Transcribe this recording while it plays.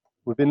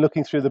We've been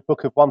looking through the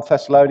book of 1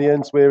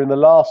 Thessalonians. We're in the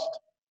last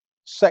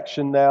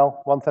section now,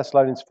 1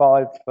 Thessalonians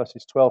 5,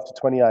 verses 12 to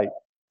 28.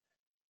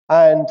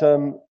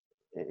 And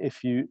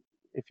if you're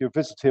a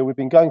visitor here, we've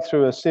been going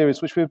through a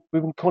series which we've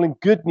been calling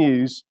Good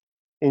News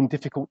in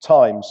Difficult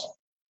Times.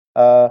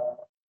 The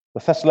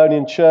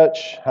Thessalonian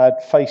church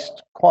had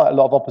faced quite a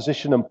lot of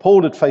opposition, and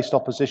Paul had faced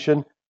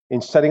opposition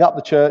in setting up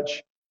the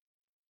church.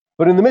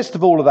 But in the midst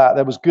of all of that,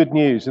 there was good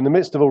news. In the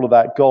midst of all of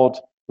that, God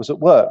was at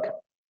work.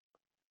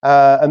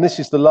 And this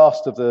is the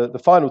last of the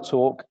final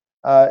talk.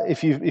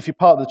 If you're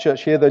part of the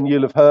church here, then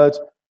you'll have heard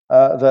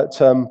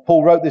that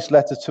Paul wrote this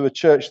letter to a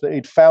church that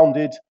he'd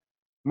founded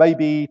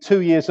maybe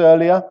 2 years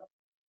earlier,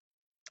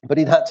 but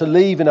he'd had to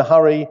leave in a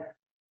hurry,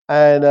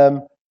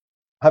 and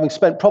having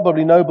spent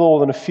probably no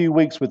more than a few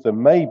weeks with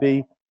them,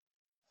 maybe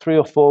 3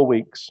 or 4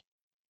 weeks,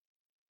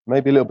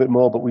 maybe a little bit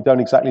more, but we don't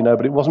exactly know,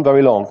 but it wasn't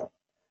very long.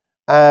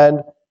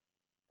 And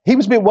he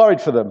was a bit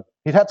worried for them.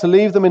 He'd had to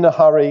leave them in a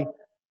hurry.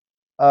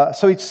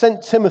 So he'd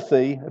sent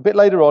Timothy, a bit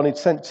later on, he'd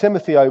sent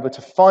Timothy over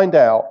to find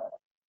out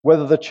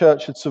whether the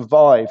church had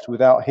survived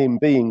without him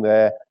being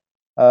there,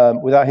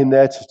 without him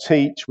there to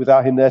teach,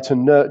 without him there to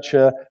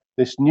nurture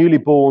this newly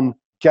born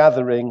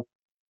gathering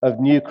of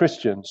new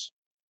Christians.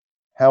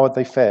 How had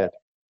they fared?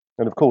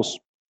 And of course,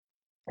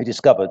 he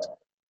discovered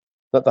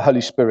that the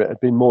Holy Spirit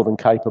had been more than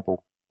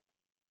capable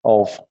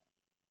of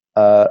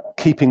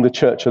keeping the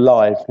church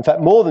alive. In fact,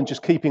 more than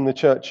just keeping the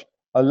church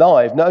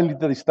alive, not only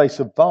did they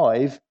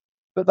survive,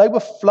 but they were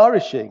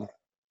flourishing.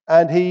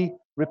 And he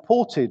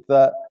reported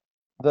that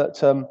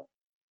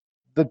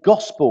the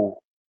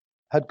gospel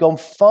had gone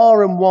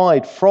far and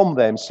wide from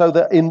them, so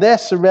that in their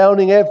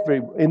surrounding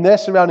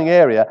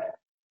area,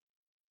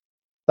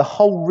 the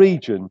whole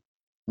region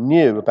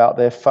knew about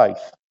their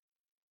faith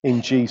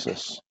in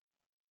Jesus.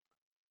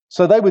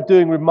 So they were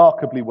doing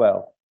remarkably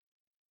well.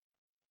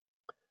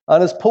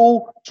 And as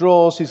Paul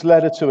draws his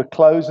letter to a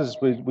close, as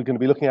we're going to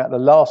be looking at the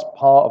last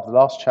part of the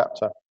last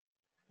chapter,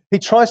 he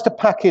tries to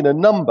pack in a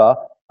number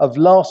of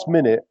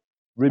last-minute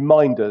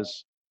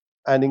reminders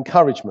and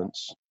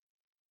encouragements.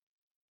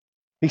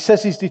 He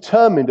says he's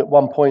determined at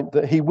one point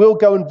that he will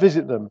go and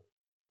visit them.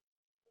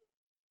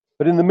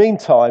 But in the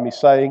meantime, he's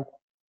saying,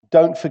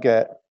 don't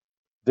forget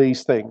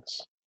these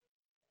things.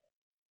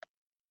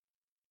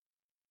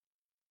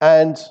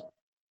 And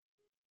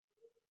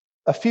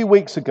a few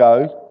weeks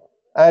ago,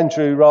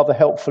 Andrew rather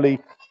helpfully,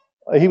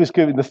 he was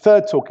giving the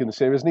third talk in the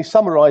series, and he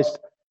summarised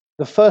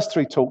the first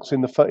 3 talks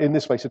in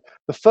this way. He said,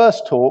 the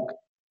first talk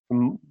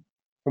from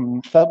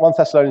 1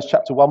 Thessalonians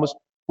chapter 1 was,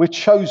 we're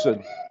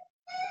chosen.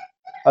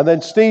 And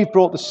then Steve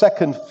brought the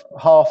second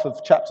half of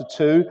chapter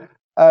 2,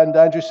 and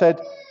Andrew said,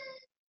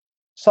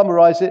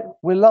 summarise it,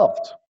 we're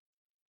loved.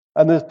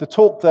 And the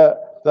talk that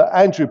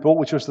Andrew brought,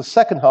 which was the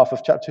second half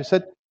of chapter 2,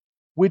 said,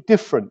 we're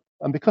different.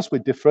 And because we're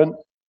different,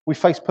 we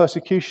face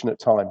persecution at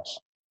times.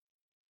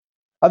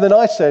 And then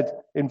I said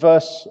in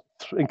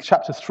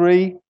chapter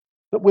 3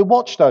 that we're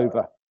watched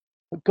over.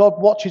 That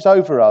God watches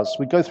over us.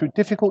 We go through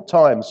difficult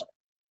times,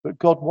 but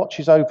God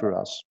watches over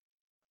us.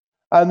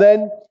 And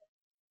then,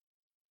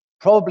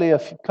 probably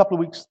couple of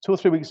weeks, 2 or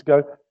 3 weeks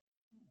ago,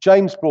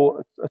 James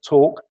brought a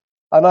talk,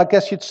 and I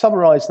guess you'd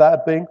summarize that as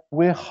being,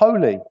 we're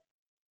holy.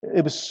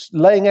 It was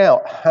laying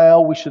out how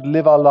we should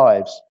live our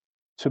lives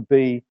to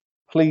be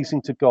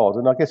pleasing to God.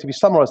 And I guess if you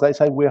summarize that, you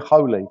say we're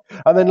holy.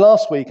 And then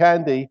last week,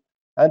 Andy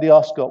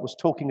Arscott was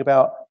talking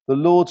about the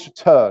Lord's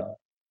return.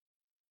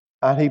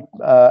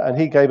 And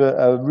he gave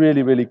a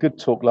really, really good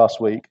talk last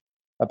week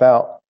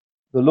about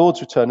the Lord's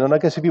return. And I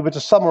guess if you were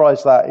to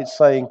summarize that, it's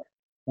saying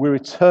we're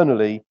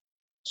eternally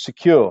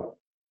secure.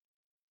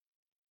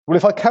 Well,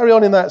 if I carry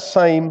on in that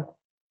same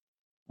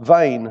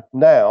vein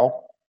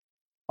now,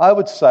 I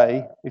would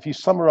say, if you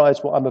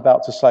summarize what I'm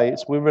about to say,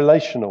 it's we're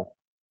relational.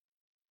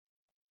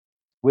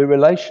 We're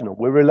relational.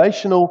 We're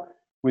relational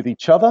with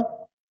each other.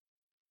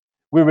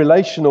 We're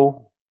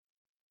relational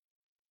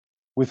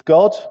with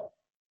God.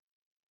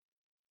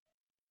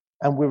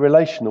 And we're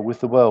relational with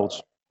the world.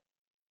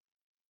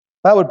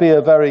 That would be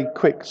a very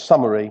quick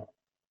summary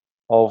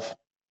of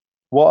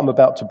what I'm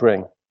about to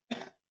bring.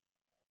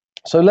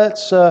 So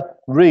let's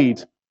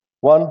read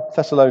 1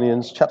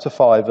 Thessalonians chapter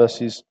 5,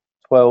 verses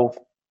 12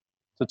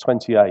 to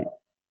 28.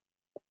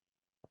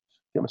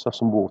 Get myself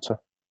some water.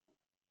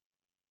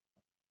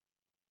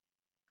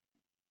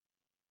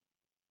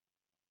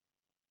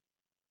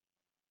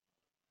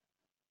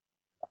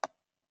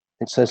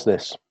 It says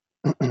this.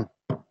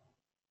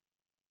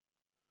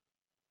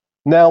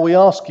 Now we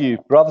ask you,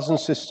 brothers and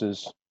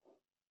sisters,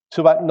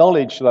 to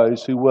acknowledge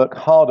those who work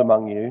hard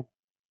among you,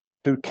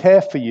 who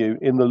care for you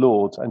in the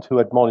Lord and who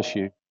admonish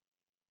you.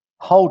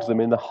 Hold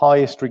them in the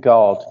highest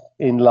regard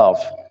in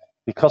love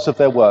because of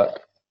their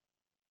work.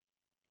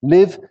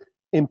 Live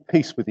in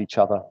peace with each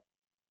other.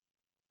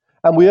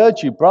 And we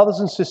urge you, brothers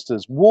and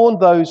sisters, warn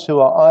those who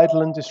are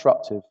idle and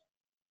disruptive.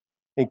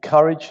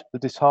 Encourage the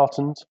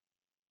disheartened.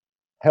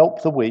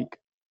 Help the weak.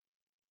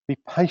 Be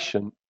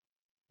patient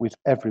with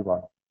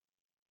everyone.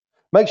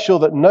 Make sure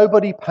that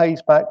nobody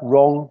pays back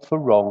wrong for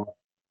wrong,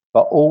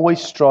 but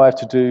always strive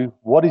to do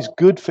what is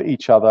good for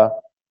each other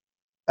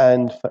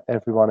and for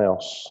everyone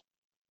else.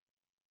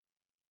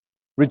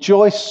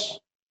 Rejoice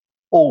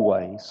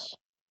always.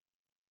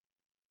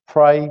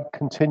 Pray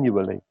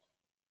continually.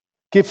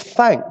 Give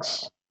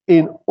thanks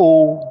in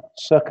all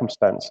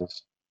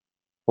circumstances,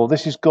 for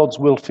this is God's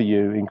will for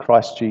you in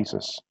Christ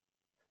Jesus.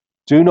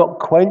 Do not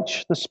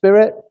quench the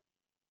Spirit.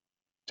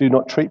 Do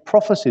not treat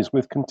prophecies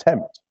with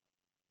contempt,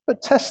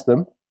 but test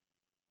them.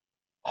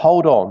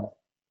 Hold on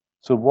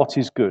to what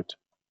is good.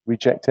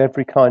 Reject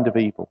every kind of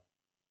evil.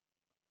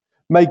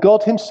 May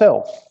God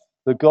himself,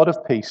 the God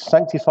of peace,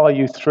 sanctify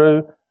you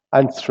through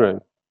and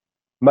through.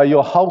 May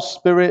your whole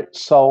spirit,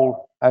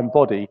 soul, and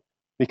body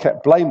be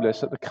kept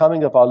blameless at the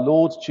coming of our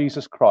Lord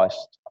Jesus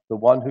Christ. The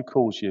one who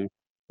calls you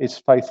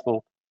is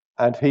faithful,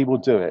 and he will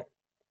do it.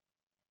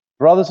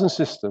 Brothers and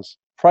sisters,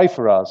 pray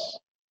for us.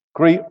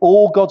 Greet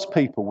all God's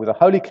people with a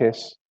holy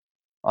kiss.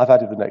 I've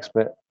added the next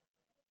bit.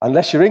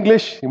 Unless you're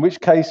English, in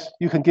which case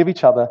you can give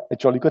each other a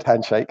jolly good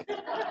handshake.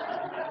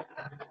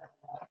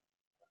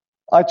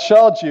 I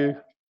charge you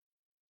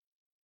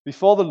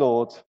before the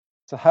Lord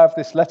to have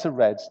this letter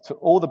read to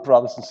all the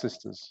brothers and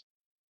sisters.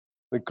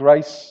 The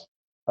grace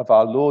of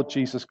our Lord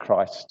Jesus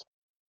Christ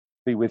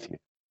be with you.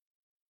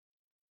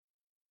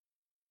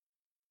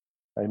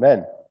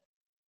 Amen.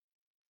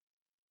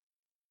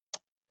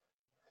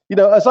 You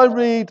know, as I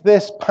read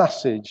this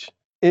passage,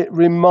 it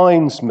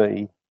reminds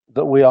me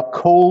that we are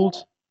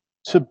called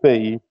to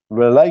be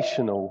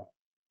relational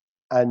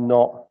and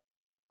not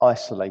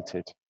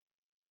isolated.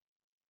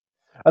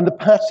 And the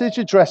passage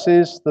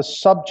addresses the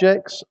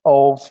subjects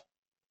of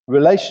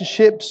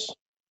relationships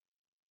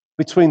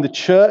between the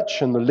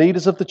church and the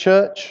leaders of the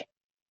church,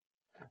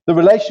 the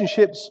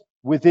relationships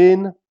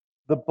within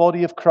the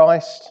body of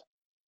Christ,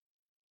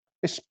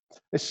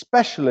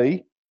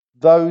 especially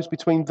those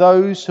between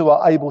those who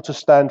are able to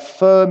stand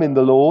firm in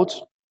the Lord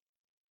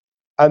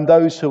and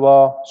those who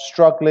are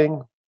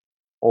struggling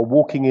or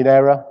walking in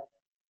error,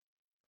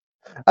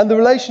 and the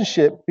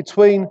relationship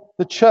between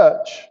the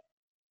church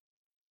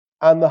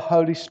and the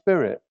Holy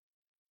Spirit.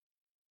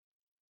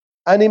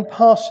 And in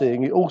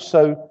passing, it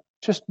also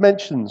just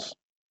mentions,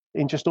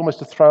 in just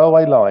almost a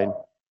throwaway line,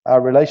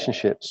 our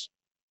relationships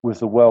with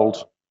the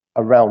world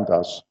around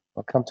us.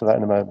 I'll come to that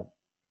in a moment.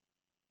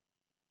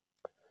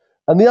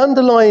 And the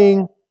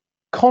underlying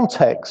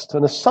context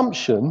and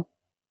assumption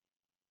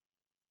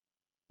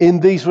in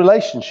these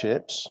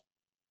relationships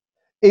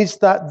is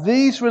that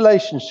these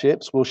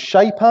relationships will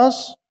shape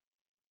us,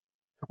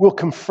 will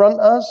confront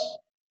us,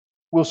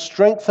 will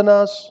strengthen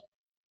us,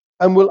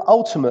 and will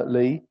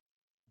ultimately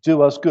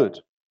do us good.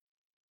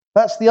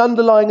 That's the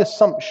underlying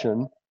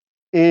assumption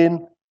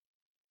in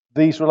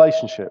these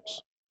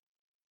relationships.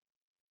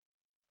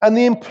 And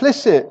the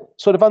implicit,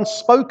 sort of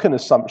unspoken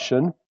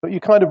assumption, but you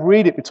kind of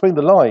read it between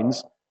the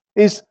lines,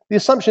 is the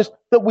assumption is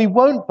that we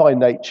won't by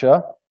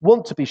nature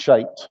want to be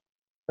shaped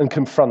and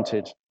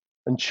confronted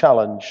and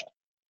challenged,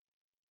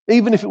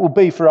 even if it will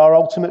be for our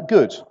ultimate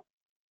good.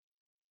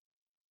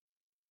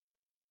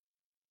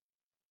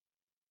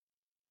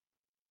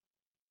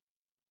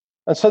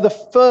 And so the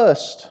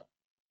first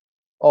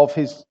of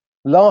his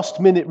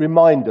last-minute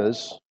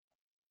reminders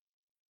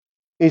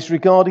is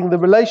regarding the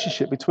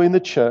relationship between the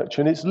church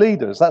and its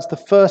leaders. That's the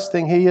first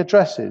thing he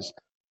addresses.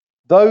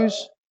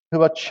 Those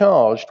who are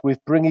charged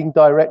with bringing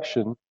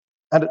direction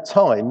and at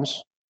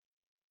times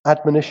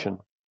admonition.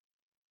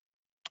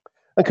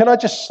 And can I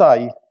just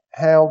say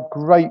how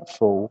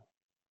grateful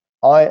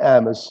I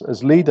am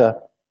as leader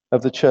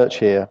of the church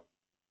here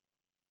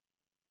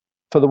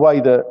for the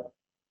way that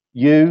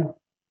you,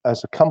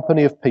 as a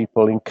company of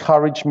people,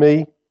 encourage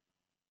me.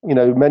 You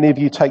know, many of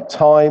you take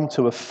time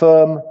to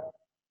affirm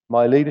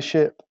my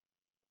leadership.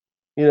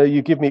 You know,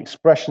 you give me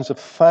expressions of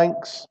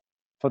thanks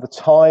for the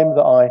time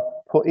that I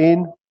put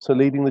in to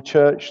leading the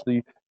church.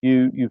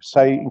 You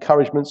say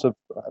encouragements of,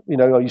 you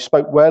know, you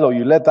spoke well or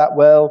you led that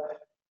well.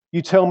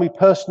 You tell me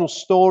personal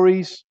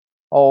stories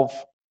of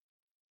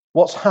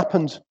what's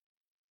happened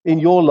in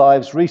your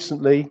lives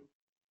recently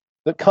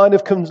that kind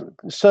of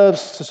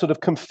serves to sort of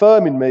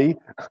confirm in me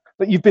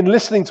that you've been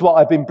listening to what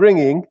I've been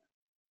bringing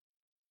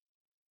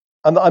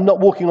and that I'm not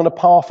walking on a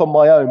path on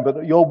my own, but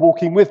that you're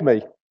walking with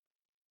me.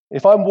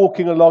 If I'm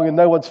walking along and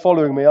no one's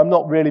following me, I'm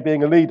not really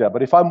being a leader.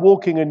 But if I'm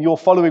walking and you're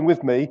following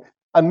with me,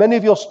 and many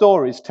of your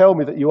stories tell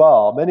me that you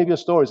are, many of your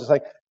stories are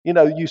saying, you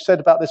know, you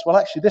said about this, well,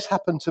 actually, this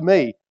happened to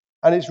me.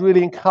 And it's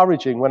really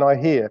encouraging when I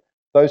hear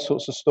those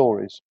sorts of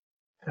stories.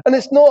 And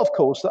it's not, of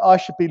course, that I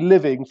should be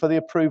living for the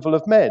approval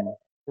of men.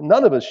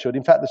 None of us should.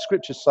 In fact, the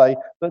scriptures say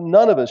that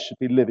none of us should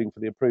be living for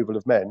the approval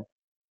of men.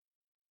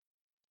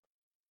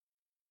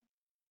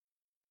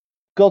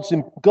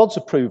 God's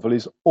approval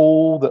is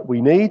all that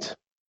we need,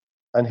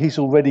 and he's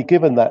already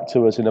given that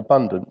to us in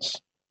abundance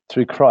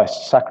through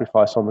Christ's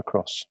sacrifice on the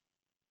cross.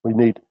 We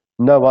need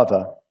no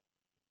other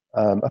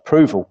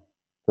approval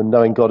than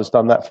knowing God has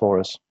done that for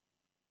us.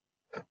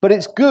 But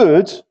it's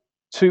good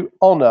to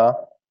honour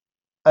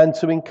and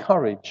to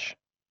encourage.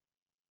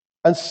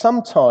 And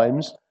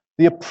sometimes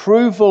the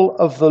approval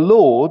of the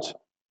Lord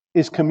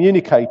is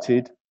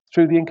communicated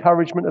through the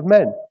encouragement of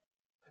men.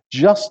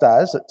 Just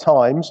as at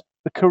times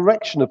the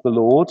correction of the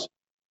Lord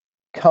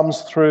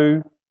comes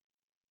through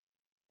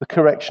the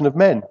correction of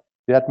men,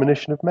 the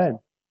admonition of men,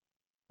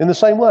 in the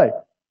same way.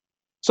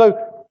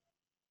 So,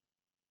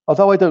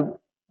 although I don't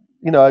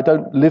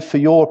live for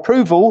your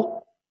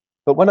approval,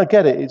 but when I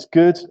get it, it's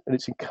good and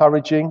it's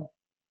encouraging,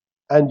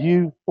 and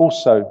you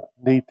also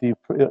need the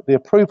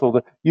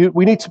approval.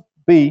 We need to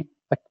be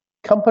a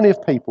company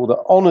of people that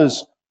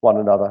honours one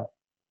another,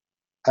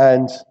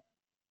 and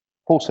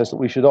Paul says that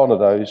we should honour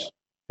those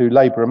who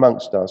labour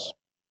amongst us.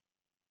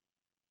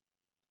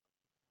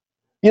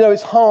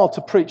 It's hard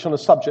to preach on a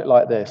subject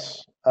like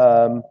this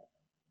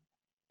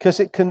because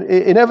it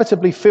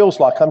inevitably feels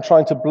like I'm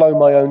trying to blow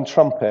my own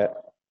trumpet.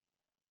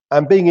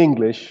 And being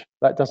English,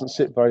 that doesn't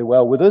sit very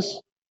well with us.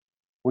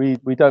 We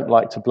don't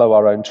like to blow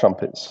our own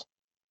trumpets.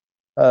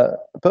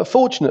 But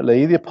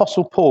fortunately, the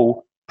Apostle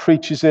Paul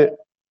preaches it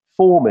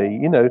for me.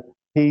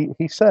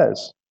 He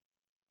says,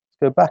 let's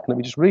go back and let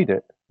me just read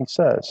it. He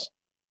says,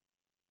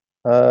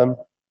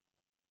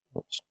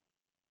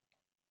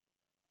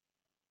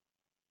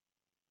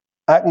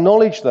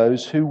 acknowledge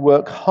those who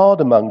work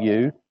hard among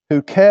you,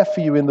 who care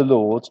for you in the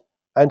Lord,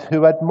 and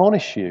who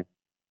admonish you.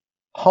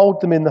 Hold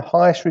them in the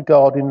highest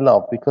regard in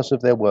love because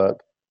of their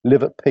work.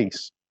 Live at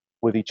peace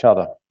with each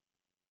other.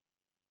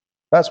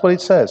 That's what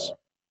it says.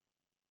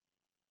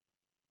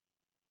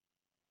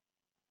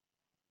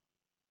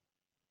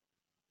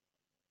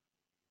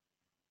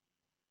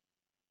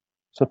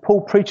 So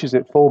Paul preaches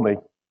it for me.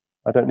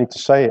 I don't need to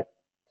say it.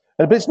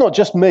 But it's not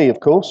just me, of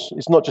course.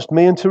 It's not just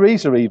me and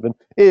Teresa even.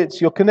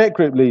 It's your Connect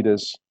group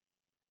leaders.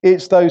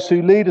 It's those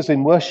who lead us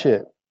in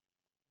worship.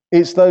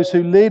 It's those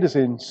who lead us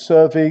in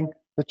serving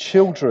the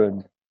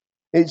children.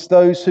 It's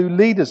those who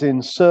lead us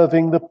in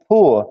serving the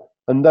poor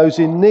and those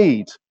in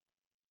need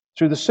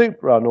through the soup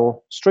run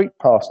or street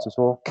pastors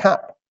or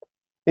CAP.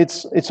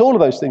 It's all of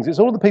those things. It's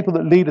all of the people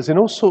that lead us in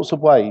all sorts of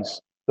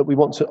ways that we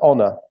want to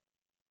honour.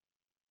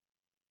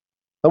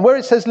 And where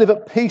it says live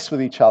at peace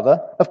with each other,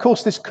 of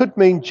course, this could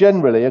mean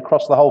generally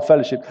across the whole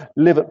fellowship,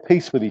 live at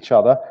peace with each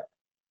other.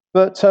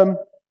 But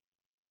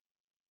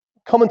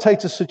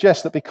commentators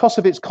suggest that because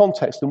of its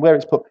context and where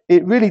it's put,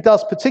 it really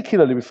does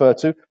particularly refer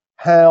to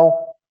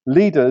how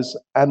leaders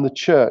and the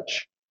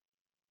church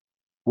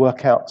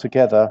work out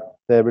together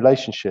their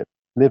relationship,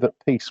 live at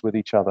peace with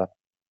each other.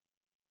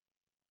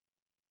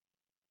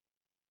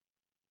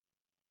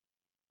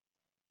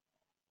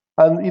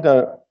 And,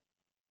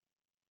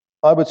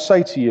 I would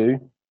say to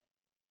you,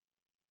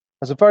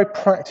 as a very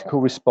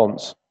practical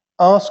response,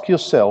 ask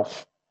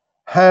yourself,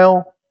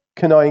 how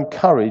can I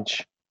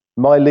encourage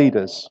my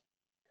leaders,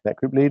 Connect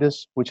group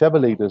leaders, whichever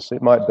leaders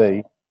it might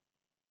be,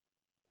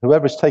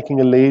 whoever is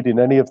taking a lead in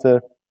any of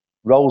the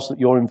roles that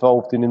you're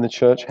involved in the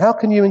church, how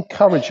can you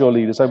encourage your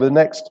leaders over the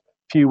next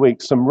few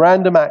weeks, some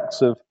random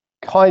acts of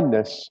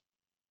kindness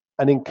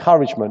and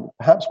encouragement,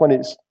 perhaps when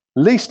it's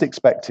least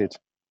expected?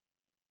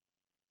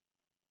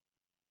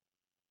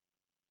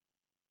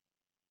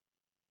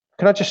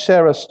 Can I just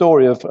share a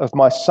story of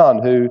my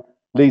son who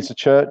leads a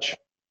church?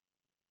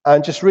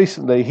 And just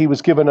recently, he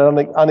was given an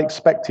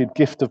unexpected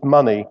gift of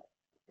money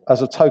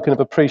as a token of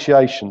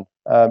appreciation.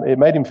 It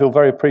made him feel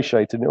very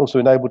appreciated, and it also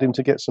enabled him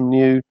to get some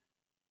new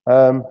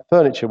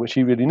furniture, which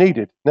he really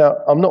needed. Now,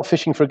 I'm not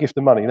fishing for a gift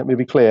of money, let me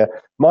be clear.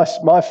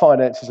 My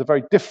finances are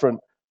very different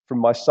from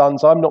my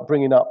son's. I'm not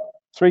bringing up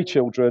 3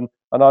 children,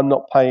 and I'm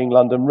not paying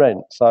London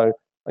rent. So,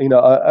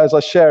 as I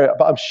share it,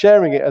 but I'm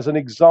sharing it as an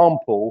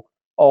example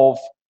of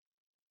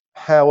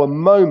how a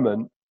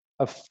moment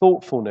of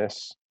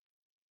thoughtfulness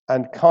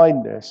and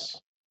kindness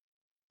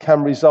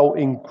can result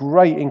in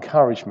great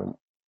encouragement.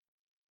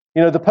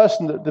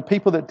 The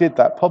people that did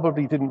that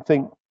probably didn't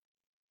think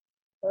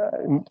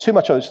too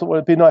much of it. Just thought, well,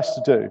 it'd be nice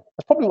to do.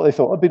 That's probably what they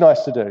thought. It'd be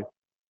nice to do.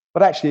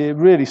 But actually, it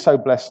really so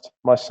blessed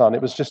my son.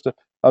 It was just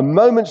a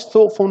moment's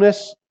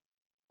thoughtfulness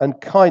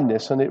and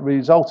kindness, and it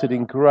resulted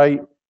in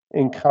great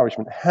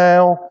encouragement.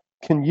 How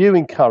can you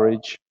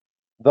encourage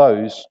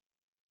those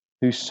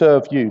who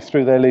serve you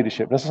through their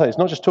leadership? And as I say, it's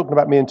not just talking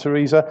about me and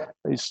Teresa.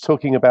 It's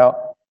talking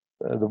about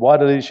the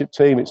wider leadership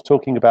team. It's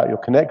talking about your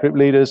Connect group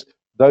leaders,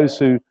 those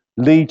who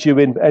lead you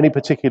in any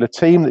particular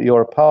team that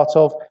you're a part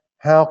of.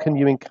 How can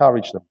you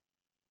encourage them?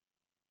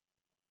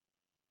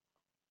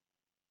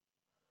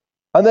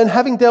 And then,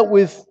 having dealt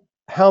with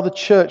how the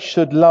church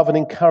should love and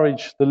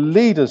encourage the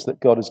leaders that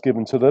God has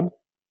given to them,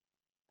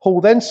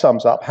 Paul then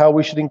sums up how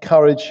we should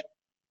encourage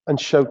and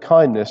show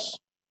kindness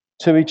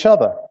to each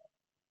other.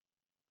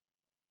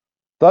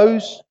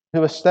 Those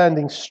who are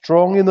standing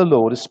strong in the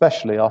Lord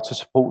especially are to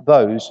support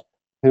those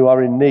who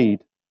are in need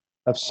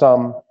of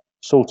some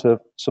sort of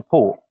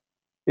support.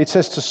 It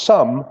says to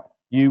some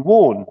you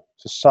warn,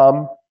 to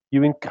some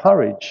you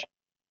encourage,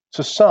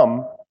 to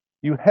some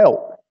you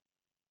help,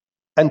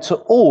 and to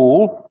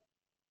all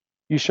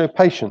you show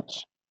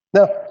patience.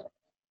 Now,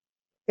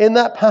 in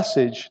that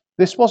passage,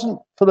 this wasn't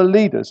for the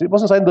leaders. It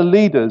wasn't saying the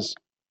leaders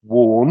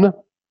warn,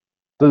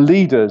 the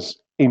leaders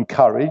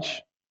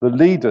encourage, the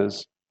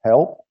leaders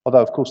help,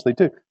 although of course they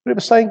do. But it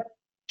was saying,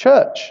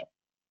 church,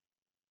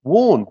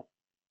 warn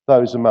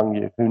those among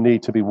you who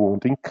need to be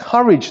warned.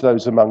 Encourage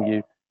those among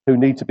you who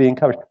need to be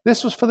encouraged.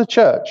 This was for the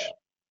church.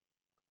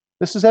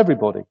 This is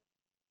everybody.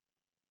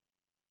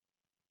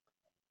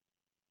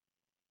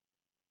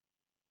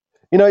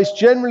 You know, it's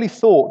generally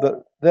thought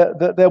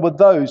that there were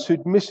those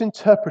who'd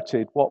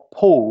misinterpreted what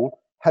Paul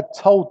had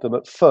told them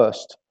at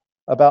first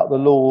about the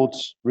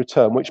Lord's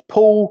return, which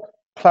Paul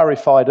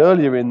clarified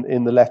earlier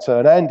in the letter,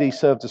 and Andy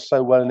served us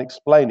so well in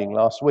explaining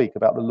last week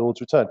about the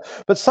Lord's return.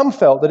 But some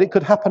felt that it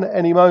could happen at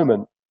any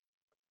moment.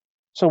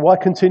 So why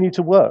continue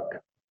to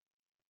work?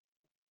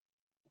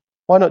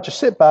 Why not just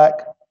sit back,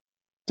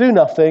 do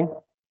nothing,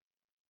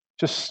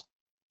 just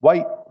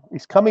wait,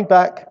 he's coming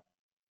back,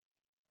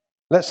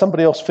 let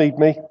somebody else feed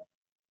me,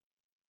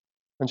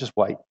 and just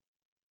wait.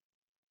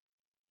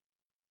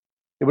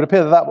 It would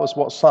appear that was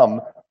what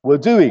some were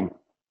doing.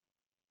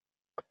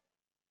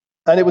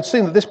 And it would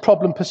seem that this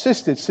problem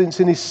persisted, since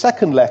in his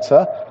second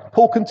letter,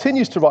 Paul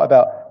continues to write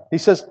about, he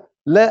says,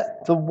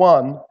 let the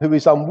one who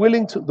is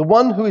unwilling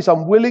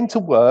to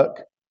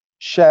work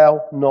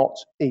shall not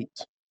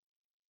eat.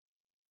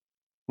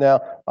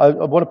 Now, I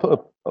want to put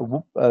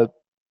a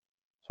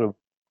sort of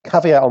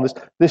caveat on this.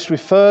 This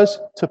refers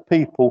to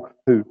people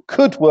who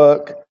could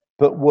work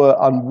but were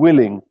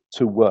unwilling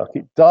to work.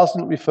 It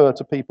doesn't refer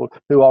to people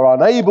who are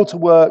unable to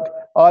work,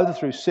 either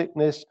through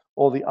sickness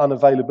or the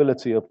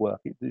unavailability of work.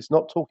 It's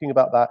not talking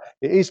about that.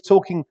 It is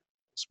talking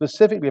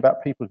specifically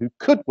about people who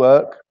could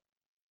work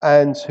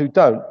and who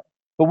don't.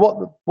 But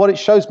what it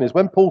shows me is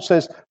when Paul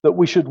says that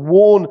we should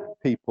warn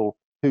people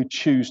who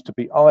choose to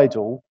be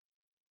idle,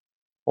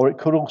 or it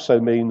could also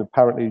mean,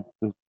 apparently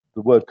the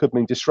word could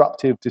mean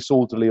disruptive,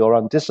 disorderly, or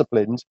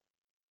undisciplined.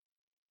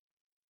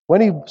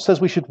 When he says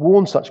we should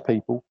warn such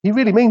people, he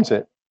really means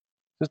it.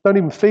 Just don't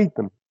even feed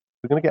them.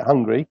 They're going to get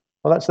hungry.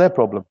 Well, that's their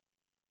problem.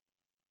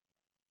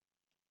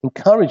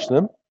 Encourage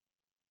them.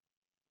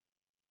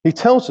 He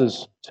tells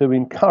us to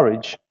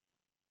encourage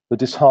the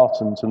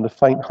disheartened and the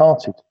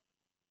faint-hearted.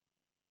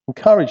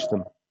 Encourage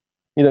them.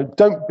 You know,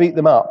 don't beat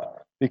them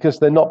up because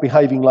they're not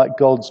behaving like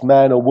God's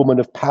man or woman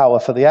of power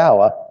for the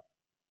hour.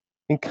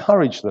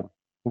 Encourage them.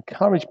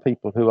 Encourage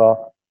people who are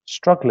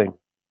struggling,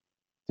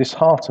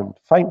 disheartened,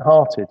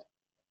 faint-hearted.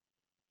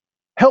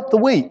 Help the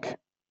weak.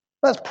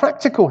 That's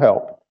practical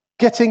help.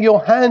 Getting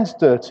your hands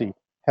dirty,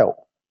 help.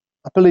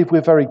 I believe we're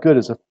very good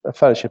as a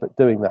fellowship at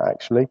doing that,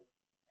 actually.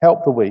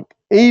 Help the weak,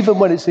 even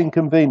when it's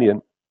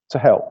inconvenient to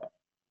help,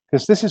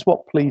 because this is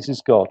what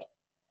pleases God.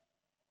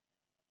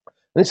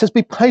 And it says,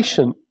 be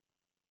patient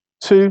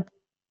to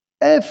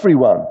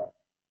everyone.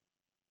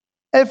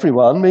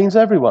 Everyone means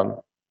everyone.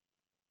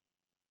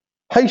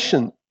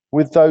 Patient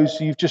with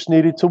those you've just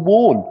needed to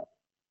warn.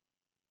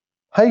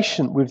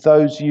 Patient with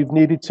those you've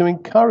needed to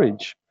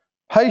encourage.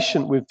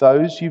 Patient with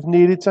those you've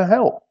needed to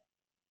help.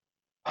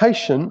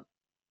 Patient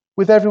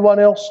with everyone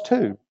else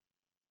too.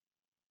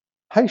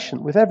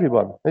 Patient with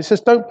everyone. It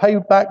says don't pay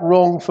back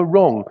wrong for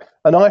wrong.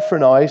 An eye for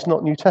an eye is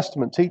not New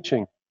Testament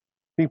teaching.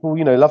 People,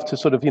 love to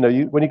sort of,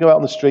 when you go out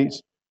on the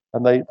streets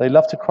and they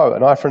love to quote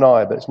an eye for an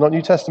eye, but it's not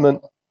New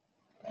Testament.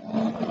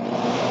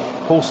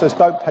 Paul says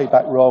don't pay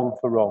back wrong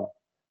for wrong.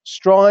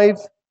 Strive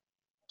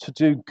to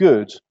do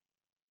good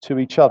to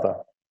each other.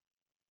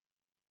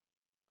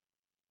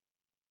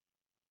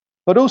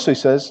 But also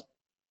says,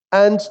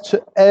 and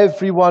to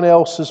everyone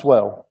else as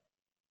well.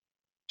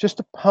 Just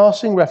a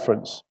passing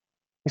reference.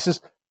 He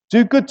says,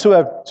 do good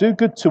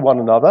to one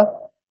another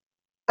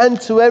and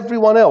to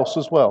everyone else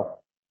as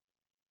well.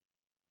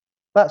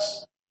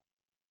 That's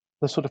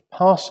the sort of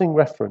passing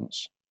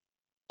reference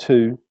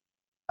to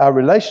our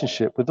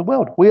relationship with the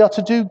world. We are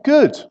to do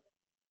good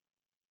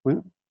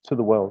to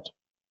the world.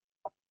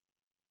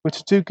 We're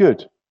to do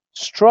good.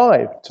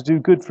 Strive to do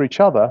good for each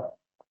other,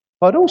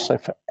 but also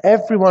for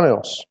everyone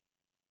else.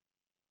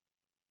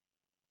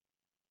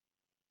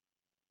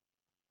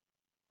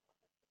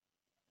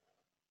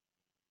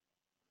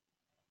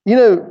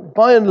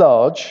 By and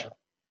large,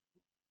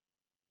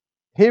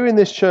 here in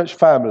this church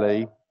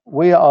family,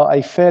 we are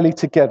a fairly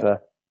together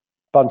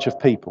bunch of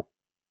people.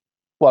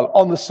 Well,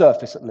 on the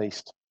surface at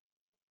least.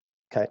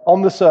 Okay,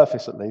 on the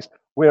surface at least,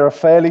 we're a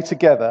fairly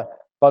together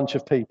bunch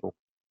of people.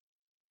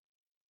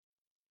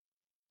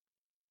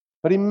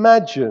 But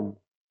imagine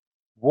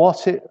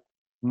what it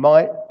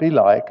might be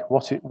like,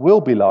 what it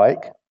will be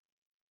like,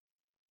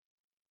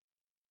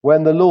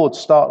 when the Lord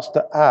starts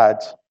to add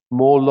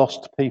more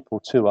lost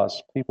people to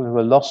us, people who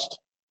are lost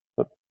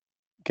but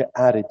get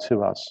added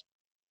to us.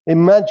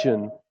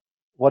 Imagine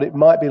what it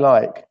might be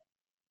like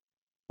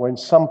when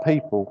some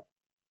people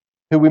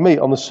who we meet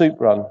on the soup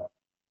run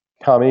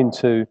come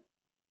into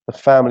the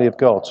family of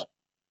God.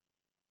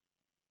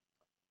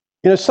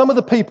 Some of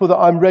the people that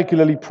I'm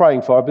regularly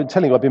praying for, I've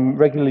been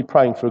regularly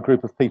praying for a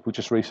group of people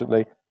just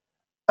recently,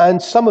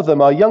 and some of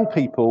them are young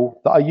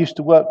people that I used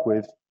to work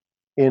with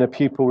in a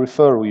pupil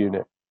referral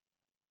unit.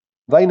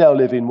 They now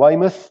live in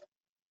Weymouth.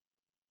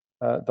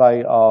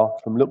 They are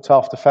from looked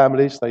after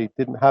families. They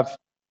didn't have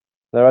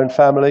their own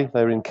family.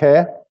 They were in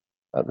care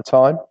at the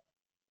time.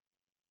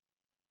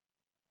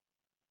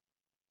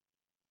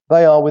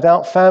 They are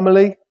without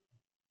family.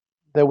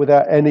 They're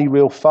without any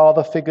real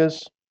father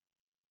figures.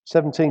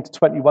 17 to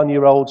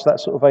 21-year-olds, that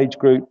sort of age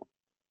group,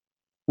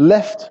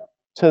 left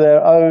to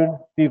their own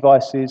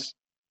devices,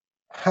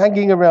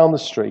 hanging around the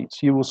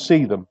streets. You will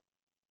see them.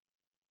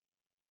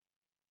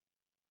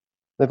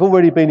 They've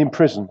already been in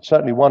prison.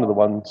 Certainly one of the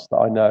ones that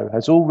I know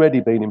has already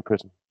been in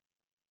prison.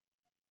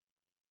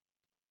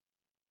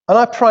 And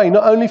I pray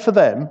not only for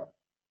them,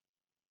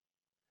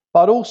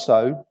 but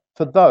also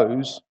for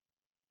those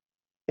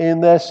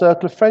in their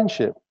circle of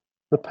friendship,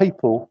 the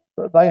people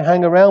that they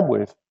hang around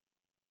with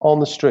on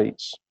the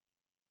streets.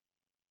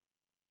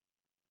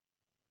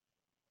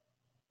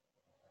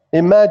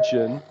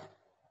 Imagine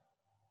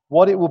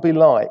what it will be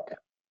like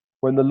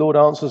when the Lord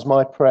answers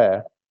my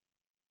prayer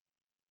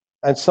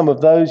and some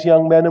of those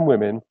young men and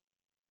women,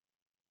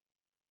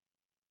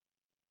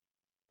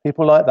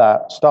 people like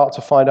that, start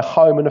to find a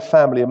home and a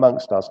family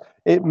amongst us.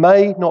 It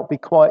may not be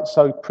quite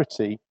so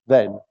pretty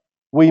then.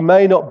 We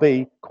may not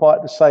be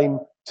quite the same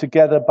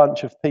together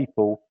bunch of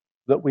people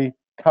that we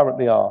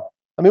currently are.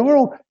 I mean, we're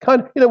all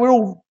kind of, we're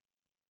all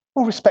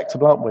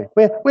respectable, aren't we?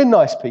 We're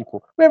nice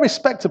people. We're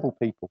respectable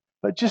people.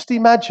 But just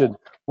imagine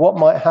what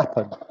might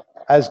happen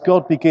as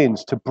God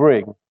begins to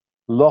bring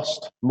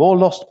more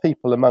lost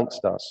people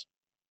amongst us.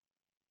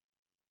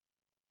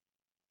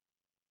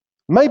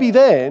 Maybe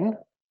then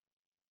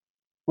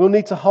we'll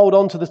need to hold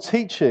on to the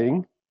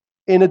teaching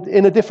in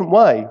a different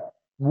way,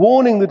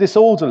 warning the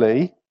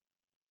disorderly,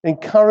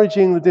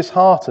 encouraging the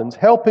disheartened,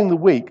 helping the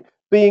weak,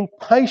 being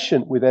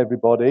patient with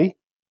everybody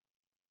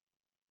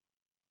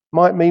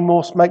might make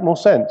more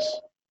sense.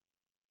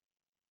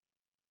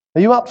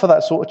 Are you up for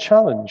that sort of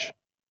challenge?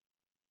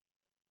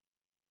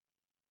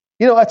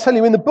 I tell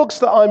you, in the books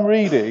that I'm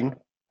reading,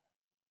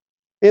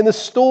 in the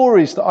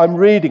stories that I'm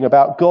reading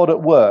about God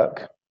at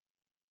work,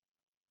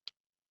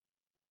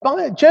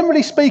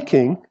 generally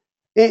speaking,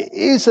 it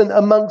isn't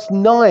amongst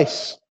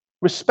nice,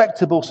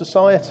 respectable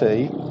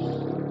society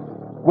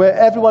where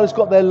everyone has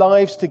got their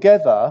lives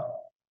together,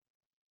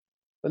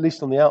 at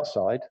least on the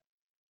outside.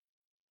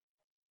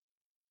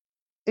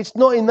 It's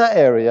not in that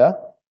area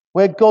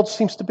where God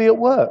seems to be at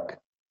work.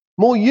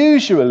 More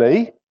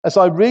usually, as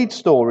I read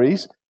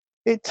stories,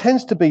 it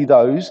tends to be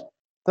those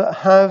that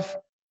have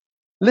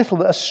little,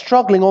 that are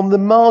struggling on the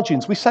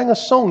margins. We sang a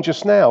song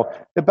just now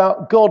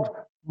about God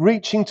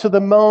reaching to the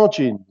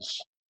margins.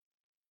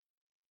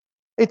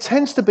 It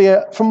tends to be,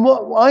 from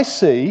what I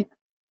see,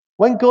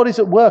 when God is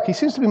at work, he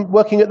seems to be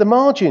working at the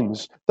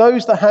margins,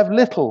 those that have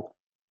little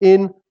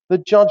in the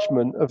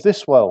judgment of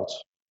this world.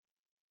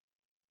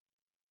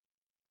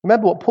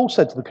 Remember what Paul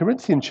said to the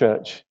Corinthian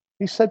church.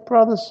 He said,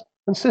 brothers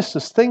and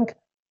sisters, think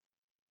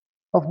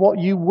of what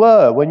you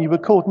were when you were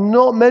called.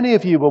 Not many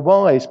of you were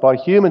wise by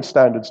human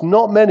standards.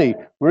 Not many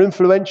were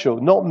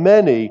influential. Not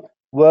many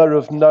were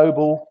of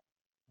noble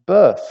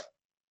birth.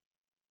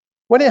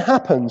 When it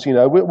happens,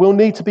 we'll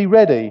need to be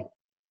ready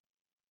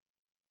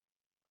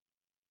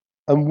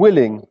and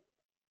willing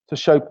to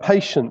show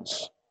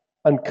patience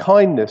and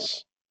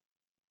kindness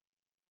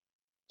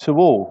to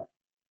all.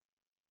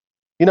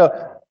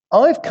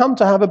 I've come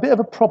to have a bit of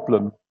a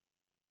problem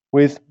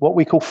with what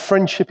we call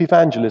friendship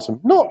evangelism.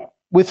 Not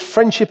with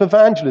friendship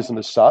evangelism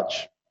as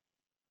such,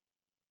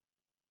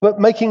 but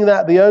making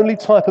that the only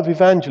type of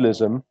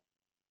evangelism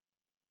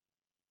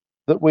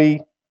that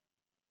we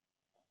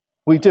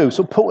do.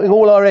 So putting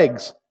all our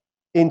eggs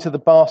into the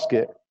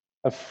basket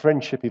of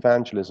friendship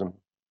evangelism.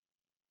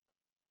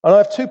 And I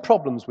have two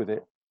problems with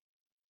it.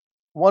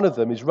 One of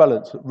them is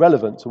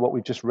relevant to what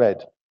we've just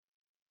read.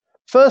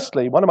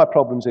 Firstly, one of my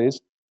problems is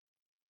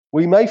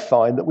we may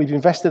find that we've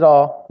invested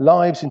our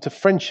lives into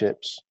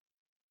friendships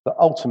that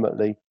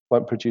ultimately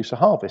won't produce a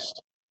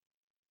harvest.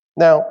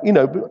 Now,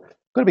 I've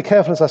got to be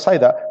careful as I say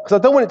that, because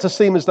I don't want it to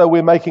seem as though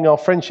we're making our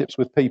friendships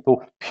with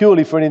people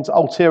purely for an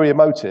ulterior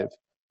motive,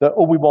 that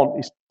all we want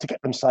is to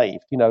get them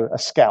saved, a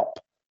scalp.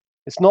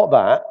 It's not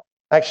that.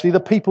 Actually, the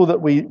people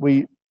that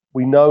we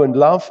know and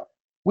love,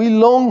 we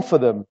long for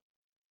them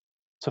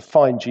to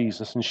find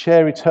Jesus and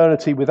share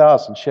eternity with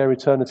us and share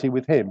eternity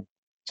with him.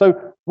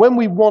 So when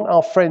we want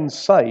our friends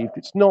saved,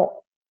 it's not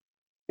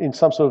in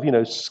some sort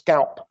of,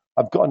 scalp.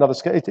 I've got another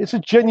scalp. It's a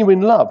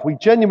genuine love. We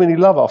genuinely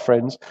love our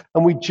friends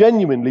and we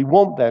genuinely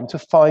want them to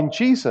find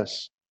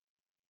Jesus.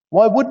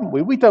 Why wouldn't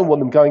we? We don't want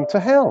them going to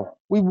hell.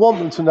 We want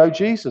them to know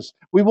Jesus.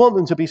 We want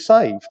them to be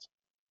saved.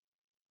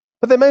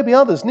 But there may be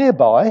others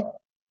nearby.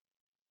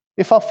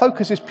 If our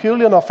focus is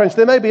purely on our friends,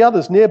 there may be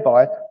others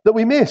nearby that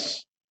we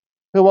miss,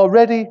 who are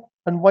ready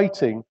and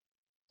waiting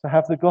to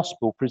have the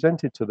gospel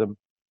presented to them.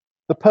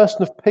 The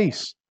person of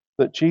peace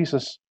that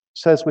Jesus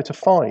says we're to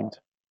find.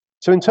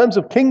 So in terms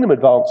of kingdom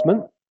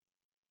advancement,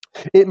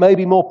 it may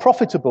be more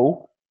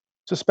profitable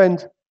to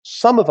spend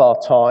some of our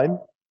time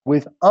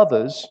with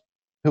others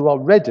who are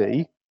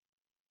ready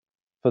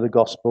for the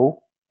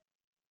gospel,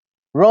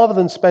 rather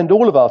than spend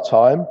all of our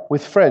time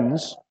with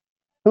friends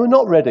who are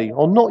not ready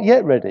or not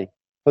yet ready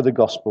for the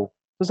gospel.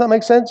 Does that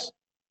make sense?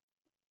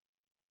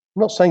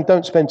 I'm not saying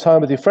don't spend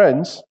time with your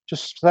friends,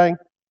 just saying,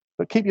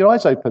 but keep your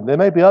eyes open. There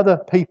may be other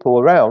people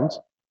around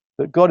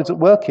that God is at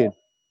work in.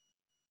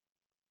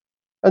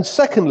 And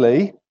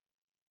secondly,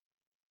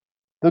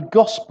 the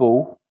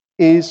gospel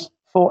is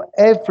for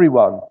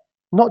everyone,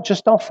 not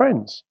just our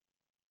friends.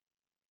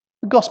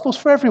 The gospel's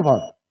for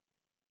everyone.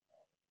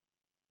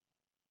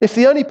 If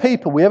the only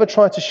people we ever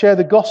try to share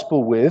the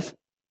gospel with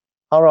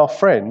are our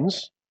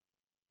friends,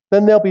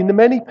 then there'll be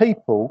many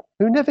people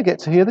who never get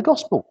to hear the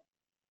gospel.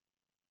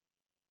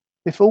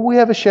 If all we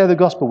ever share the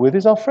gospel with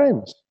is our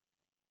friends.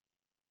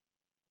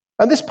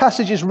 And this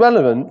passage is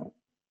relevant,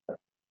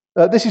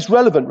 this is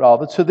relevant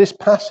rather to this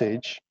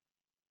passage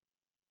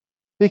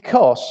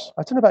because,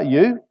 I don't know about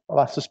you,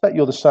 I suspect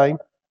you're the same,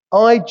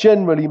 I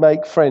generally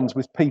make friends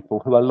with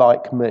people who are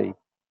like me.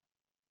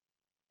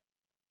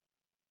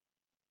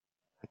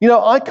 You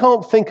know, I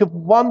can't think of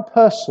one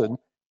person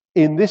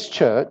in this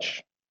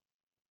church,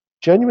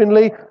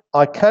 genuinely,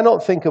 I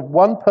cannot think of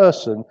one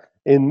person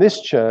in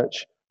this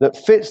church that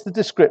fits the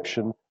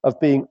description of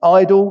being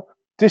idle,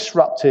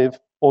 disruptive,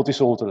 or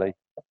disorderly.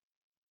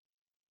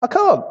 I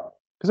can't,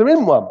 because there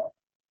isn't one.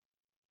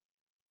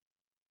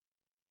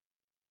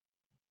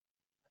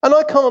 And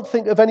I can't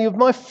think of any of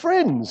my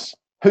friends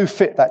who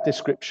fit that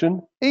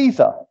description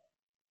either.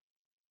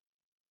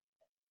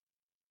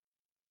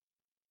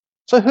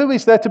 So who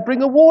is there to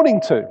bring a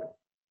warning to?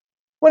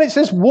 When it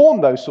says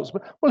warn those sorts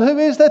of people, well, who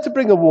is there to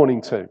bring a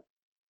warning to?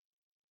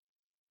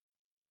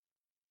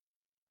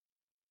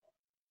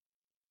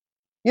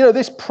 You know,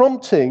 this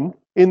prompting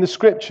in the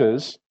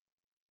scriptures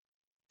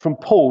from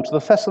Paul to the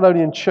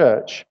Thessalonian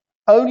church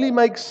only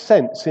makes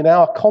sense in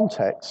our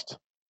context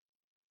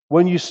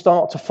when you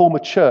start to form a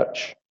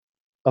church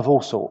of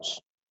all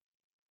sorts.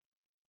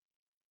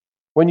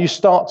 When you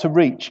start to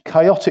reach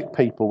chaotic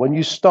people, when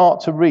you start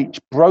to reach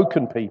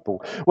broken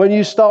people, when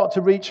you start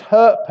to reach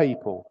hurt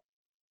people,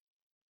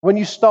 when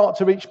you start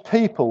to reach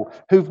people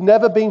who've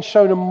never been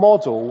shown a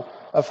model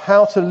of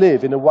how to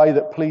live in a way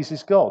that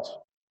pleases God.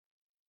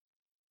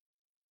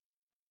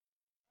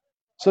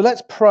 So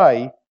let's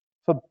pray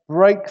for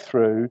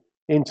breakthrough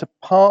into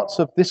parts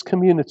of this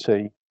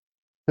community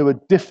who are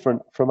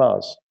different from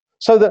us,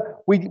 so that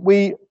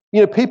we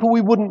people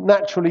we wouldn't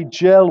naturally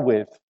gel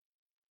with,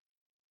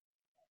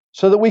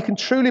 so that we can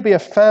truly be a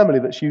family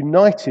that's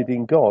united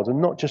in God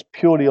and not just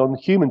purely on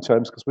human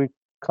terms because we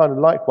kind of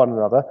like one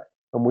another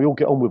and we all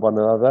get on with one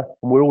another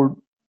and we're all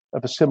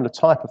of a similar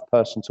type of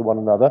person to one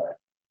another,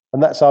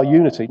 and that's our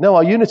unity. No,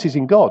 our unity is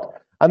in God,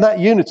 and that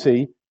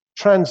unity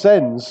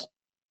transcends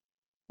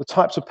the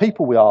types of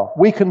people we are.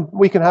 We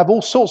can have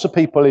all sorts of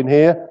people in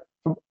here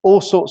from all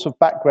sorts of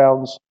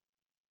backgrounds,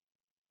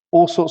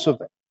 all sorts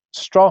of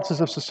stratas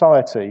of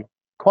society,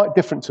 quite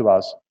different to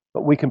us,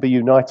 but we can be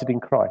united in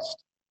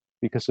Christ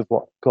because of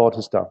what God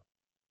has done.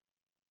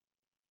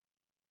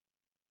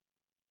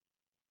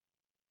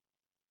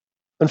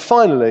 And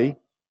finally,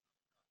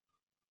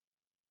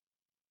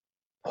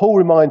 Paul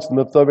reminds them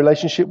of their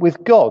relationship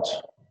with God.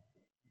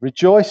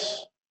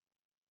 Rejoice,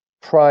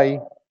 pray,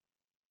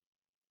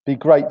 be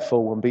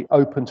grateful, and be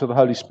open to the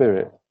Holy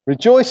Spirit.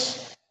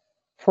 Rejoice,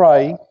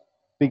 pray,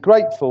 be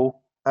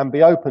grateful, and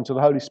be open to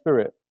the Holy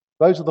Spirit.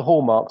 Those are the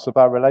hallmarks of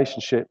our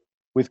relationship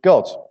with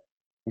God.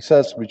 He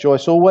says,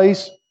 rejoice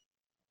always,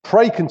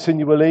 pray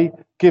continually,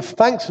 give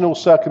thanks in all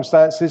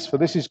circumstances, for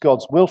this is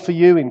God's will for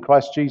you in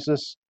Christ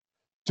Jesus.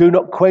 Do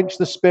not quench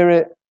the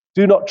Spirit,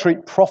 do not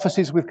treat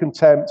prophecies with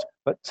contempt,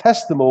 but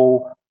test them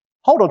all,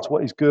 hold on to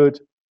what is good,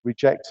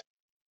 reject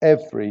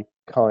every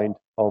kind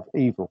of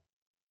evil.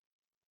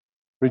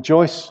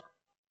 Rejoice,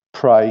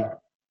 pray,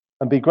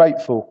 and be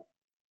grateful.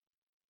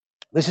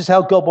 This is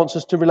how God wants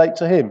us to relate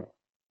to him.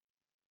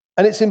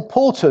 And it's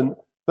important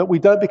that we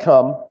don't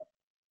become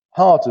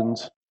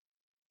hardened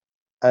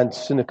and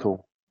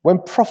cynical. When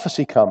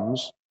prophecy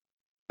comes,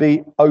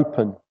 be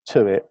open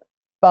to it,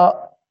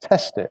 but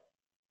test it.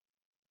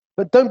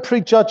 But don't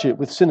prejudge it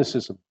with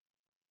cynicism.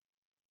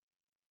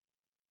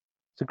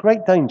 It's a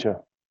great danger.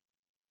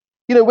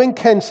 You know, when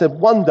Ken said,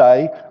 one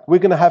day we're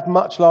going to have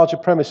much larger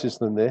premises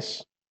than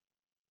this,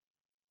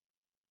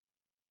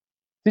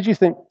 did you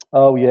think,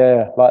 oh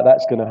yeah, like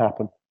that's going to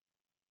happen?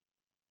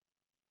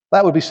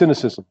 That would be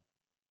cynicism.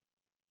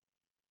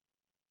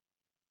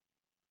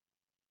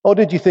 Or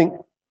did you think,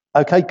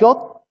 okay,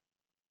 God,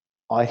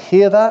 I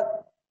hear that.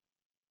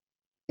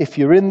 If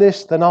you're in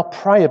this, then I'll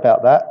pray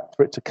about that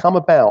for it to come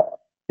about.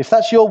 If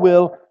that's your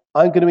will,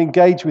 I'm going to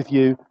engage with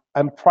you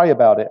and pray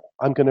about it.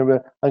 I'm going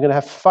to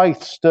have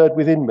faith stirred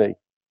within me.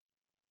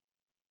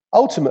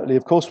 Ultimately,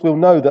 of course, we'll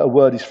know that a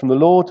word is from the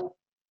Lord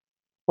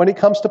when it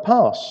comes to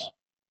pass.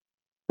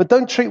 But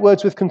don't treat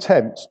words with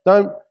contempt.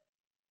 Don't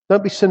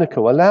be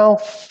cynical. Allow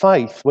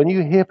faith. When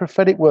you hear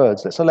prophetic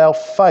words, let's allow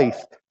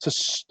faith to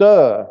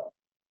stir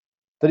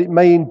that it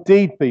may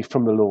indeed be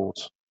from the Lord.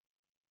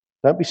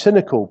 Don't be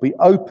cynical. Be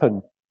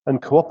open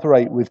and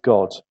cooperate with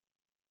God.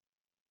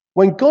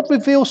 When God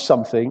reveals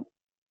something,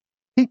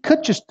 he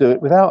could just do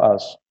it without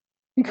us.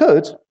 He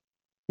could.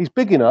 He's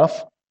big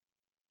enough.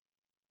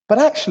 But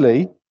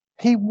actually,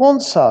 he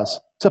wants us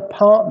to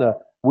partner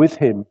with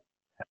him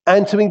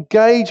and to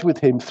engage with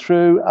him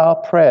through our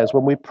prayers.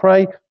 When we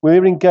pray,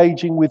 we're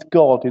engaging with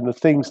God in the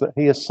things that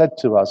he has said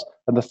to us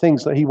and the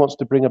things that he wants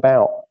to bring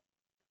about.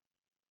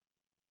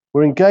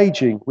 We're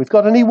engaging with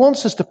God, and he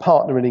wants us to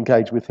partner and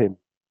engage with him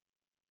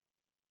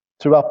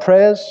through our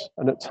prayers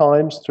and at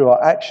times through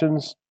our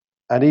actions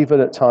and even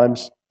at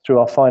times through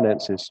our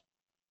finances.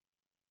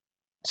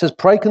 It says,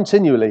 pray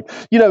continually.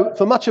 You know,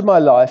 for much of my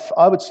life,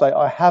 I would say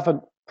I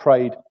haven't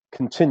prayed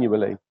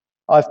continually.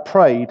 I've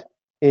prayed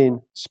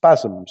in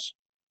spasms.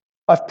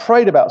 I've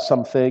prayed about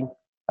something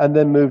and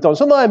then moved on.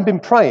 Sometimes I haven't been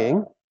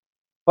praying,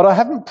 but I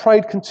haven't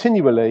prayed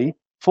continually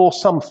for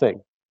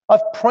something.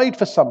 I've prayed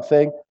for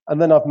something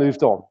and then I've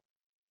moved on.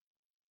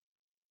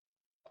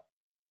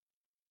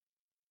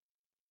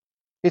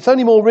 It's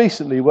only more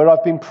recently where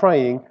I've been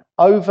praying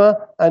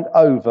over and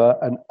over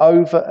and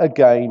over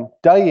again,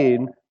 day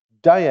in,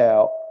 day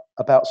out,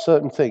 about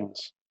certain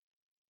things.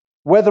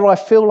 Whether I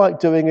feel like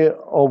doing it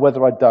or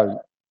whether I don't.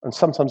 And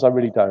sometimes I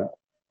really don't.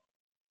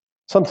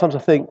 Sometimes I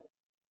think,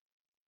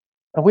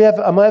 am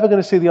I ever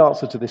going to see the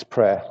answer to this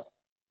prayer?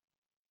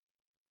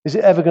 Is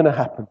it ever going to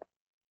happen?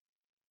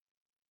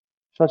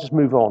 Should I just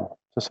move on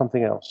to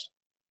something else?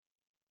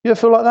 You ever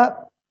feel like that?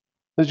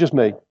 It's just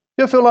me.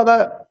 You ever feel like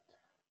that?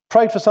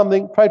 Prayed for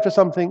something, prayed for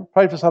something,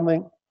 prayed for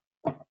something.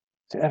 Is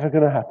it ever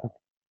going to happen?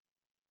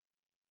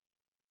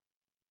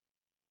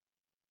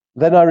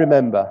 Then I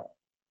remember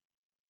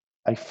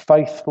a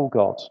faithful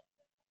God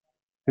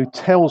who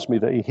tells me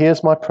that he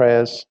hears my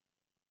prayers,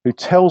 who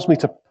tells me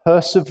to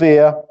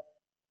persevere,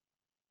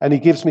 and he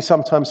gives me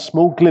sometimes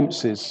small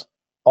glimpses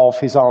of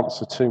his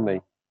answer to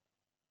me.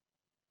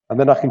 And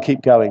then I can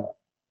keep going.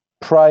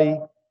 Pray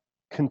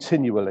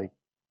continually.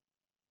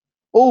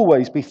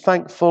 Always be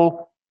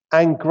thankful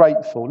and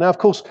grateful. Now, of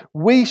course,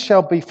 we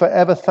shall be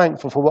forever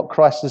thankful for what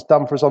Christ has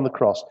done for us on the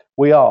cross.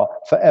 We are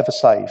forever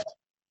saved.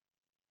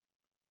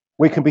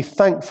 We can be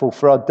thankful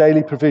for our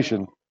daily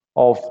provision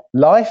of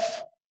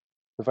life,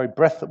 the very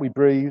breath that we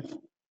breathe,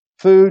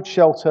 food,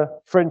 shelter,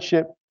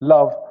 friendship,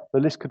 love, the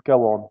list could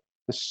go on.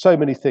 There's so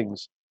many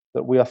things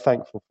that we are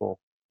thankful for.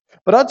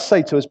 But I'd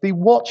say to us, be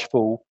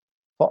watchful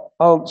for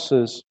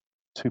answers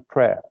to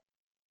prayer.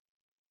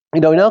 You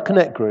know, in our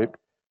Connect group,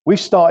 we've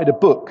started a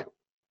book.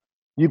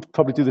 You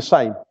probably do the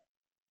same.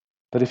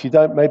 But if you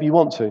don't, maybe you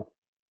want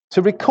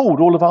to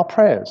record all of our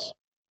prayers.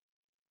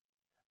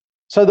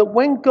 So that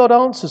when God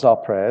answers our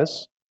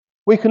prayers,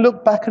 we can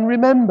look back and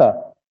remember,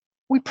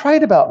 we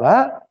prayed about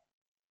that,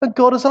 and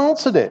God has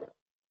answered it.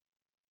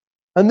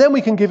 And then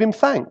we can give him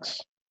thanks.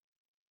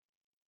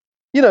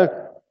 You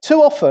know,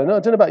 too often, I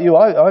don't know about you,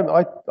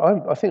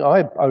 I think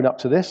I own up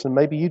to this, and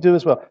maybe you do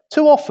as well.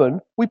 Too often,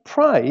 we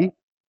pray,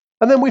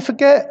 and then we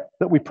forget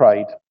that we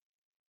prayed.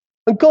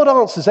 And God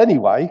answers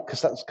anyway,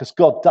 because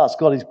God does.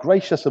 God is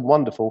gracious and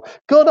wonderful.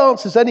 God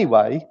answers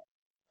anyway,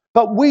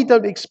 but we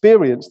don't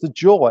experience the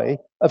joy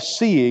of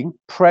seeing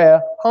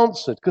prayer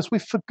answered, because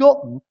we've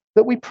forgotten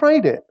that we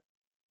prayed it.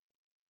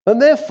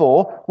 And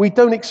therefore, we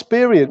don't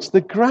experience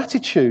the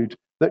gratitude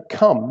that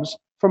comes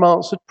from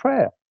answered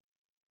prayer.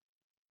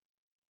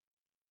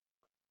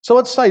 So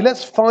I'd say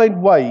let's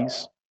find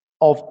ways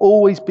of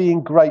always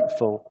being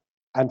grateful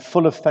and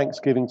full of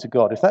thanksgiving to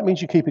God. If that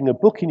means you're keeping a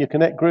book in your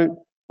Connect group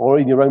or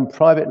in your own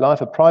private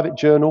life, a private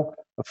journal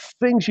of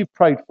things you've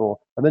prayed for,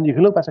 and then you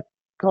can look back and say,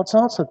 God's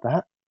answered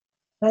that.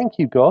 Thank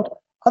you, God.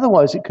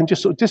 Otherwise, it can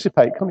just sort of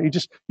dissipate.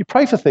 You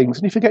pray for things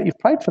and you forget you've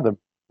prayed for them.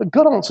 But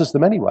God answers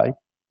them anyway.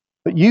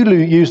 But you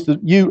lose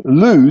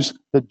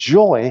the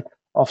joy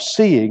of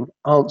seeing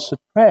answered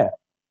prayer.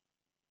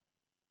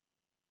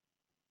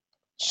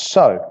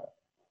 So,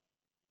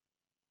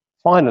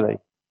 finally,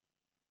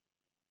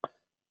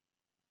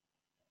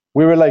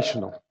 we're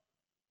relational.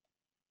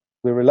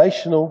 We're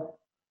relational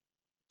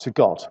to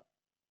God.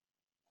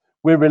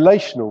 We're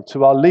relational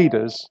to our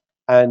leaders,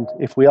 and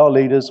if we are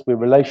leaders, we're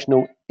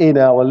relational in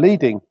our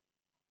leading,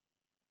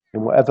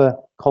 in whatever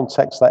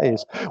context that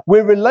is.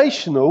 We're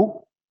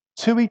relational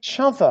to each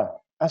other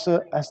as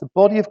the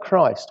body of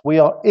Christ. We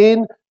are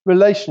in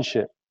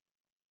relationship,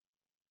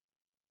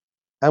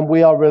 and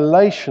we are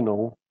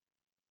relational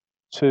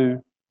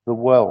to the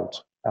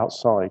world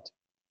outside.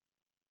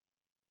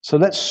 So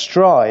let's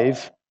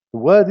strive. The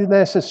word in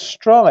there says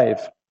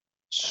strive.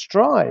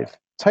 Strive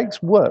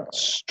takes work.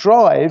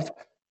 Strive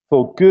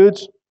for good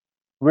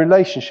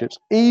relationships,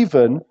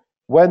 even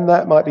when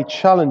that might be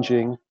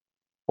challenging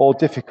or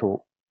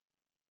difficult.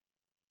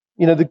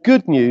 You know, the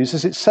good news,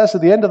 as it says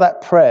at the end of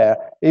that prayer,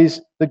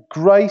 is the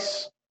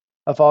grace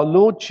of our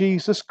Lord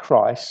Jesus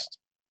Christ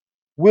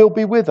will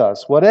be with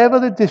us. Whatever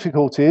the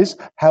difficulties,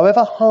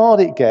 however hard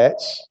it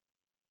gets,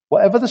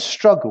 whatever the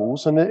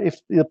struggles, and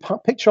if the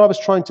picture I was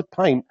trying to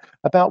paint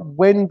about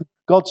when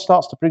God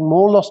starts to bring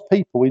more lost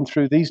people in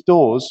through these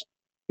doors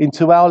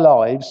into our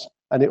lives,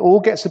 and it all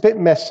gets a bit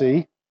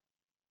messy,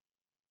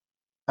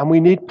 and we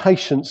need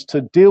patience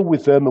to deal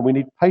with them, and we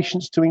need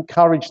patience to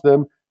encourage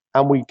them,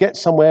 and we get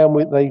somewhere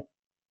and they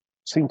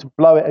seem to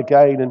blow it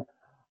again. And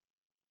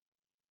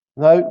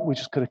no, we're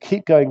just going to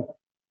keep going.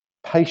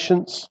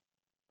 Patience,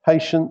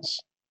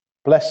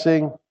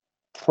 blessing,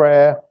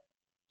 prayer,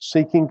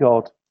 seeking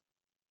God.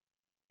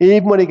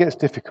 Even when it gets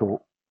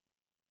difficult,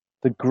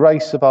 the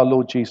grace of our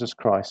Lord Jesus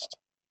Christ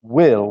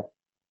will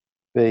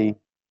be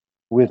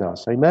with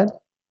us. Amen?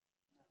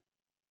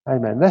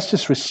 Amen. Let's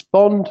just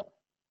respond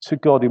to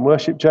God in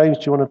worship. James,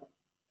 do you want to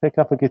pick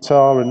up a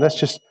guitar? And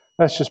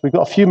we've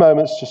got a few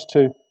moments just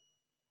to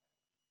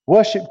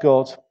worship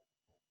God.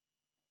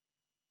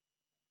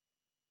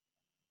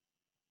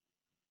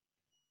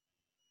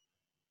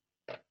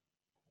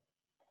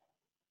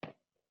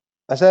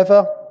 As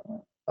ever,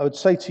 I would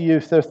say to you,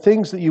 if there are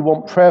things that you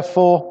want prayer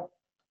for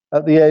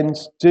at the end,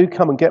 do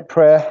come and get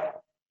prayer.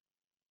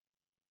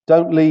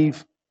 Don't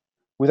leave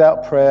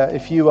without prayer.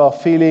 If you are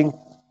feeling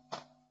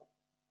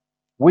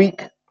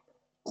weak,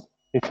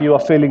 if you are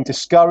feeling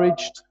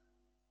discouraged,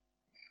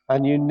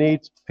 and you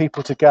need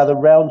people to gather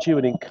around you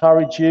and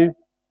encourage you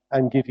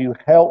and give you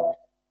help,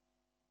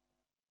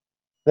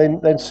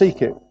 then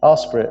seek it,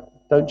 ask for it.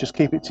 Don't just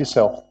keep it to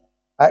yourself.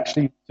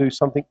 Actually do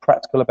something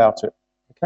practical about it.